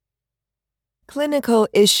Clinical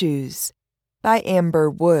Issues by Amber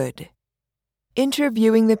Wood.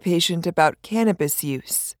 Interviewing the patient about cannabis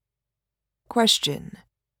use. Question.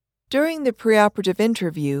 During the preoperative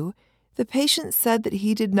interview, the patient said that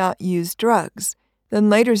he did not use drugs, then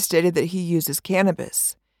later stated that he uses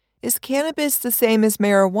cannabis. Is cannabis the same as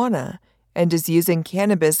marijuana, and is using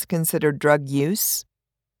cannabis considered drug use?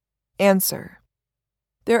 Answer.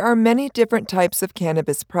 There are many different types of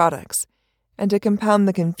cannabis products, and to compound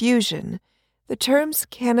the confusion, the terms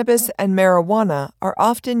cannabis and marijuana are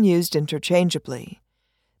often used interchangeably.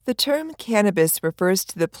 The term cannabis refers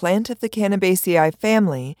to the plant of the Cannabaceae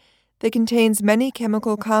family that contains many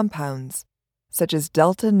chemical compounds, such as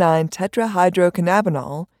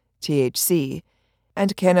delta-9-tetrahydrocannabinol, THC,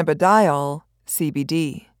 and cannabidiol,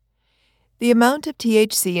 CBD. The amount of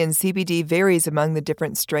THC and CBD varies among the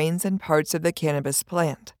different strains and parts of the cannabis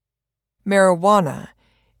plant. Marijuana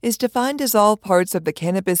is defined as all parts of the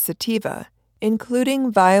cannabis sativa,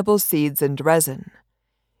 including viable seeds and resin.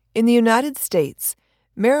 In the United States,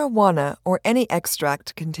 marijuana or any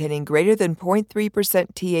extract containing greater than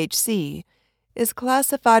 0.3% THC is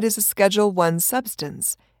classified as a Schedule I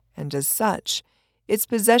substance, and as such, its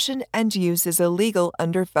possession and use is illegal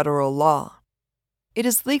under federal law. It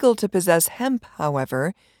is legal to possess hemp,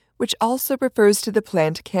 however, which also refers to the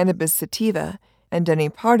plant cannabis sativa and any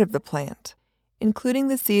part of the plant, including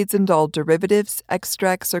the seeds and all derivatives,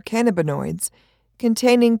 extracts, or cannabinoids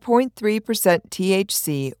containing 0.3%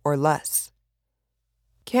 THC or less.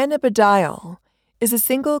 Cannabidiol is a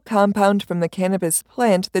single compound from the cannabis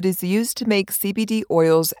plant that is used to make CBD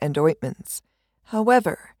oils and ointments.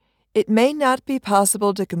 However, it may not be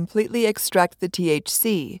possible to completely extract the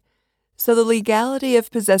THC, so the legality of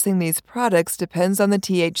possessing these products depends on the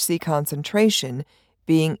THC concentration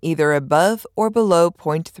being either above or below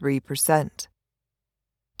 0.3%.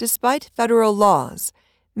 Despite federal laws,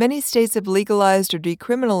 many states have legalized or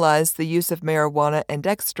decriminalized the use of marijuana and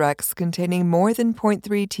extracts containing more than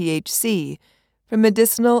 0.3 THC for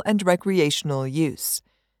medicinal and recreational use.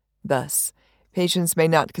 Thus, patients may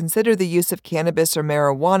not consider the use of cannabis or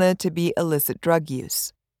marijuana to be illicit drug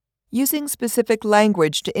use. Using specific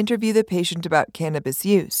language to interview the patient about cannabis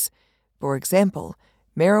use, for example,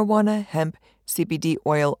 marijuana, hemp, CBD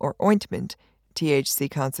oil or ointment, THC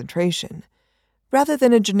concentration, rather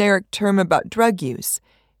than a generic term about drug use,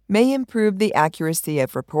 may improve the accuracy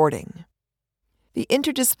of reporting. The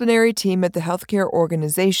interdisciplinary team at the healthcare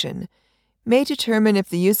organization may determine if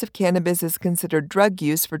the use of cannabis is considered drug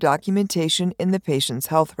use for documentation in the patient's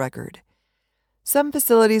health record. Some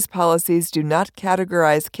facilities' policies do not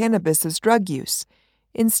categorize cannabis as drug use.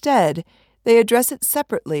 Instead, they address it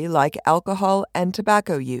separately like alcohol and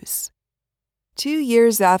tobacco use. 2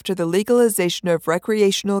 years after the legalization of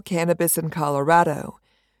recreational cannabis in Colorado,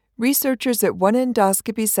 researchers at one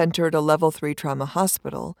endoscopy center at a Level 3 trauma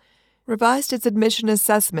hospital revised its admission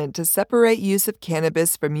assessment to separate use of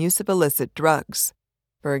cannabis from use of illicit drugs.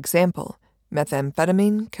 For example,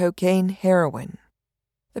 methamphetamine, cocaine, heroin.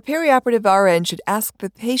 The perioperative RN should ask the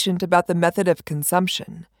patient about the method of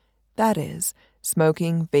consumption, that is,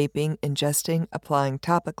 smoking, vaping, ingesting, applying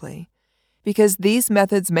topically, because these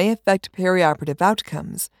methods may affect perioperative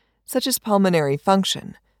outcomes, such as pulmonary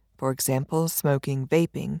function, for example, smoking,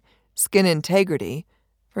 vaping, skin integrity,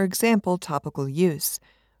 for example, topical use,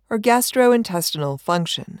 or gastrointestinal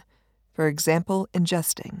function, for example,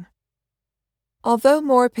 ingesting. Although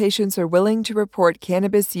more patients are willing to report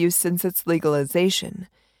cannabis use since its legalization,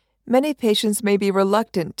 many patients may be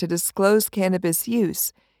reluctant to disclose cannabis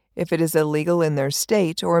use if it is illegal in their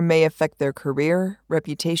state or may affect their career,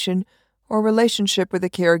 reputation, or relationship with a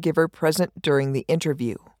caregiver present during the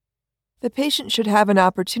interview. The patient should have an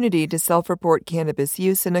opportunity to self-report cannabis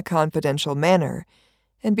use in a confidential manner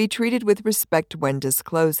and be treated with respect when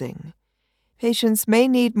disclosing. Patients may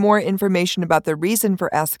need more information about the reason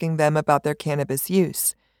for asking them about their cannabis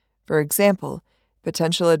use, for example,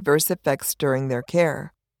 potential adverse effects during their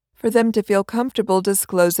care, for them to feel comfortable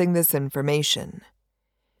disclosing this information.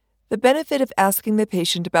 The benefit of asking the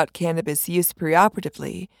patient about cannabis use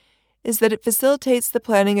preoperatively is that it facilitates the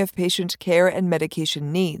planning of patient care and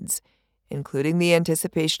medication needs, including the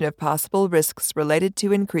anticipation of possible risks related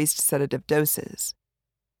to increased sedative doses.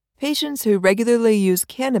 Patients who regularly use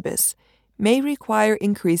cannabis may require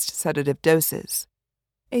increased sedative doses.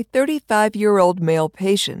 A 35-year-old male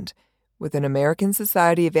patient with an American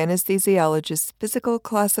Society of Anesthesiologists physical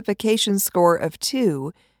classification score of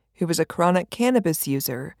 2 who was a chronic cannabis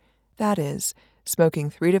user, that is, smoking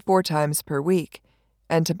 3 to 4 times per week,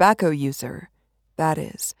 and tobacco user, that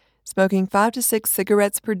is, smoking 5 to 6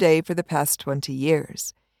 cigarettes per day for the past 20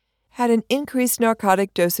 years, had an increased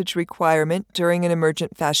narcotic dosage requirement during an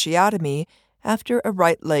emergent fasciotomy after a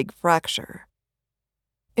right leg fracture.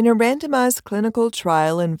 In a randomized clinical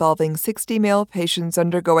trial involving 60 male patients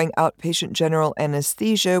undergoing outpatient general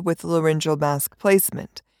anesthesia with laryngeal mask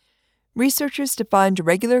placement, researchers defined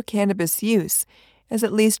regular cannabis use as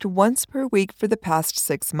at least once per week for the past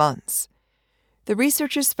 6 months. The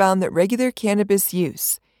researchers found that regular cannabis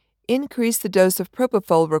use increased the dose of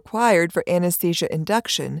propofol required for anesthesia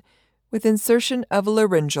induction with insertion of a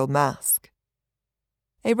laryngeal mask.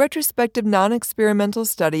 A retrospective non-experimental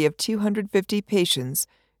study of 250 patients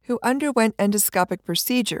who underwent endoscopic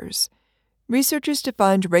procedures, researchers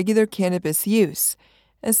defined regular cannabis use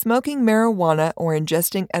as smoking marijuana or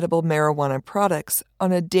ingesting edible marijuana products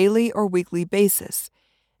on a daily or weekly basis,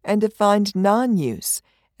 and defined non-use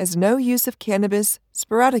as no use of cannabis,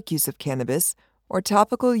 sporadic use of cannabis, or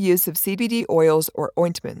topical use of CBD oils or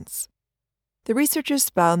ointments. The researchers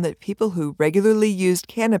found that people who regularly used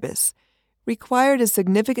cannabis required a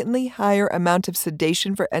significantly higher amount of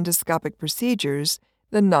sedation for endoscopic procedures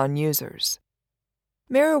than non-users.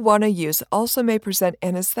 Marijuana use also may present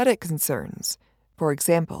anesthetic concerns. For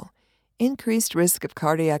example, increased risk of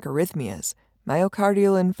cardiac arrhythmias,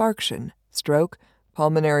 myocardial infarction, stroke,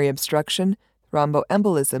 pulmonary obstruction,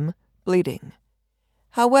 thromboembolism, bleeding.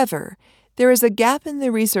 However, there is a gap in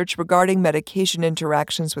the research regarding medication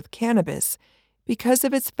interactions with cannabis because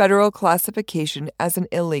of its federal classification as an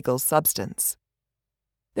illegal substance.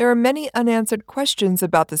 There are many unanswered questions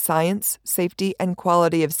about the science, safety, and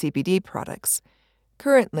quality of CBD products.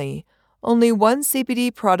 Currently, only one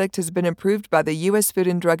CBD product has been approved by the U.S. Food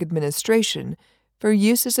and Drug Administration for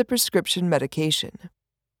use as a prescription medication.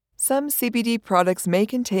 Some CBD products may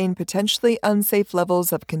contain potentially unsafe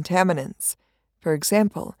levels of contaminants, for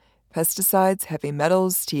example, pesticides, heavy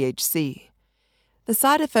metals, THC. The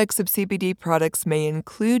side effects of CBD products may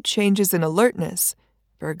include changes in alertness,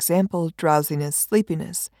 for example, drowsiness,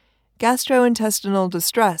 sleepiness, gastrointestinal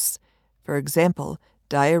distress, for example,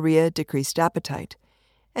 diarrhea, decreased appetite,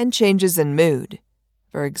 and changes in mood,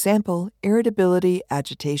 for example, irritability,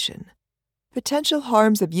 agitation. Potential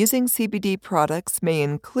harms of using CBD products may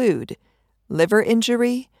include liver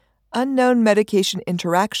injury, unknown medication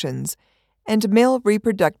interactions, and male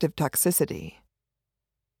reproductive toxicity.